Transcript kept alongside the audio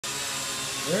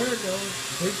There it goes.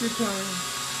 Take your time.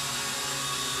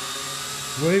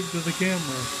 Wave to the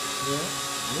camera.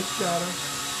 Yeah, it's got him.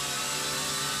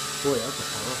 Boy, that's a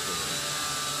powerful one.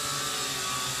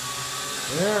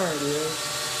 There it is.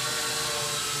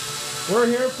 We're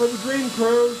here for the Dream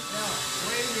Cruise. Now,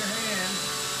 wave your hand.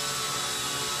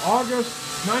 August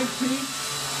 19th,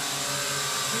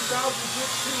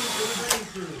 2016 for the Dream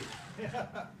Cruise.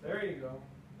 Yeah. There you go.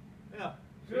 Yeah.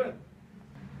 Good.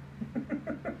 I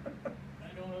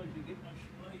don't know if you get much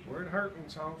light. We're at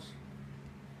Hartman's house.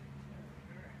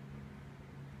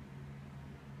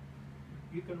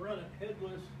 You can run it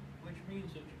headless, which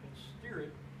means that you can steer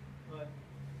it, but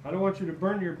I don't want you to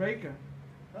burn your bacon.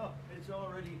 no, it's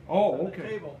already Oh, on the okay.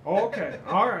 table. Oh, okay.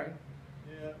 All right.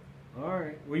 Yeah. All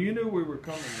right. Well, you knew we were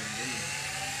coming in, didn't you?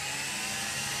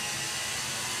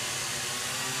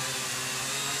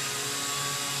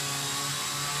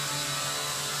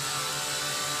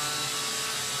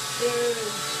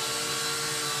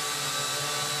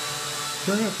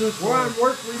 Turn it this way. We're on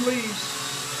work release.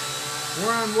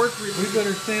 We're on work release. We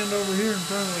better stand over here in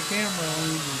front of the camera.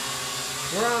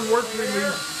 We're on work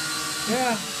release.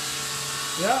 Yeah.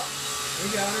 Yep. We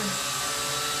got her.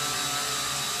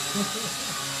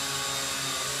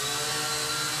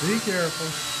 Be careful.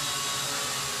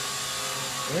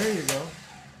 There you go.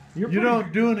 You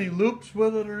don't do any loops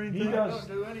with it or anything? He does.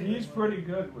 don't do anything He's with pretty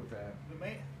good with that. The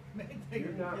main thing You're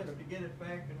is not just gonna- to get it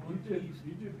back in You one did. piece.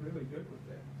 You did really good with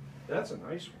that. That's a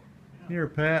nice one. Here,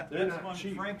 Pat. They're That's not one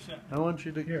cheap. Frank sent I me. want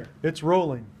you to Here. It's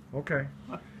rolling. Okay.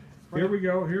 Here we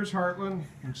go. Here's Heartland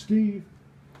and Steve.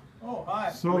 Oh, hi.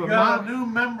 So We the got a new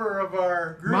member of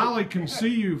our group. Molly can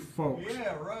see you folks.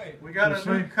 Yeah, right. We got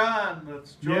You a new see? con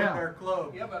that's joined Yeah. our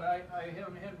club. Yeah, but I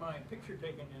haven't had my picture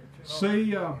taken yet.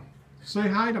 Say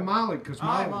hi to Molly, cause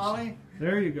Hi, Molly's. Molly.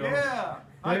 There you go. Yeah.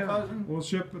 Hi, There. cousin. We'll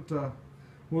ship it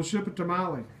to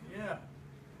Molly. Yeah.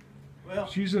 Well,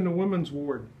 She's in the women's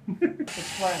ward. it's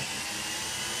flat.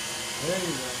 There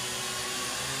you go.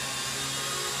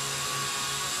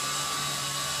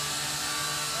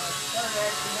 Start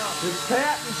acting up. It's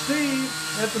Pat and Steve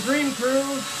at the Dream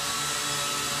Cruise.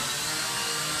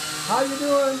 How you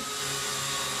doing?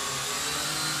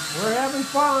 We're having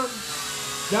fun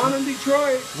down in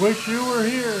Detroit. Wish you were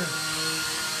here.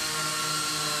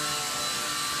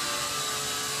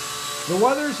 The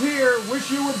weather's here.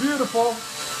 Wish you were beautiful.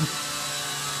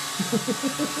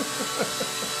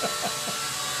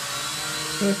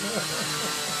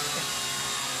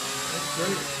 That's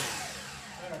great.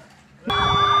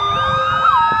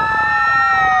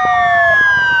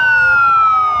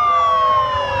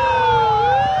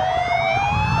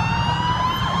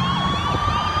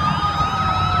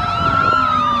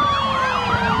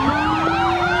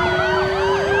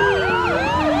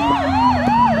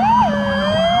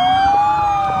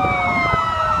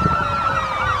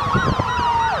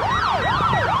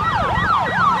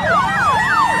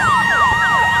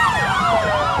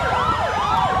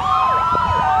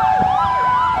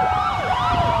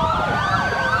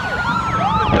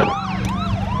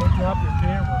 Drop your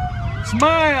camera.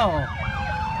 Smile!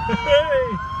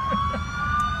 Hey!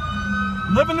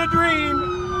 Living the dream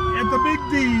at the Big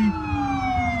D.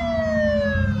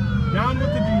 Down with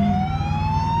the D.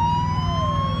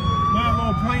 That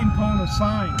little plane pulling a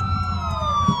sign.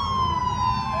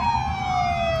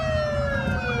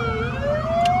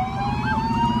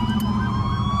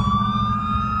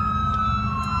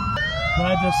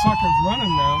 Glad this sucker's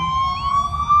running now.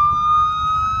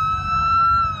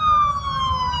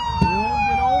 We won't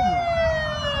get over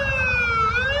it.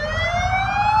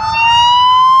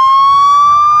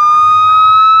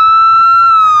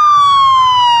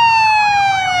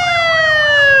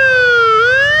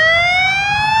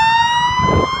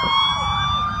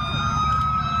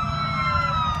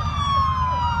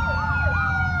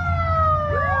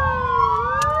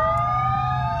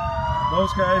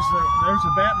 Those guys, there's a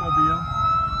Batmobile.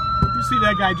 You see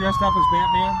that guy dressed up as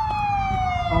Batman?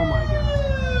 Oh my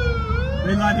God.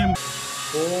 They let him.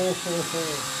 Oh, ho, ho.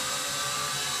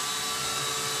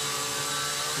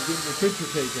 We're getting the picture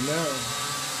taken now.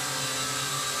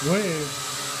 Wave.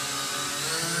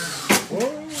 Oh,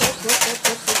 up, up,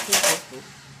 up, up, up, up,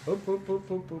 up, up, up,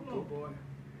 up, up, up, up. Oh, boy.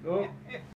 Oh.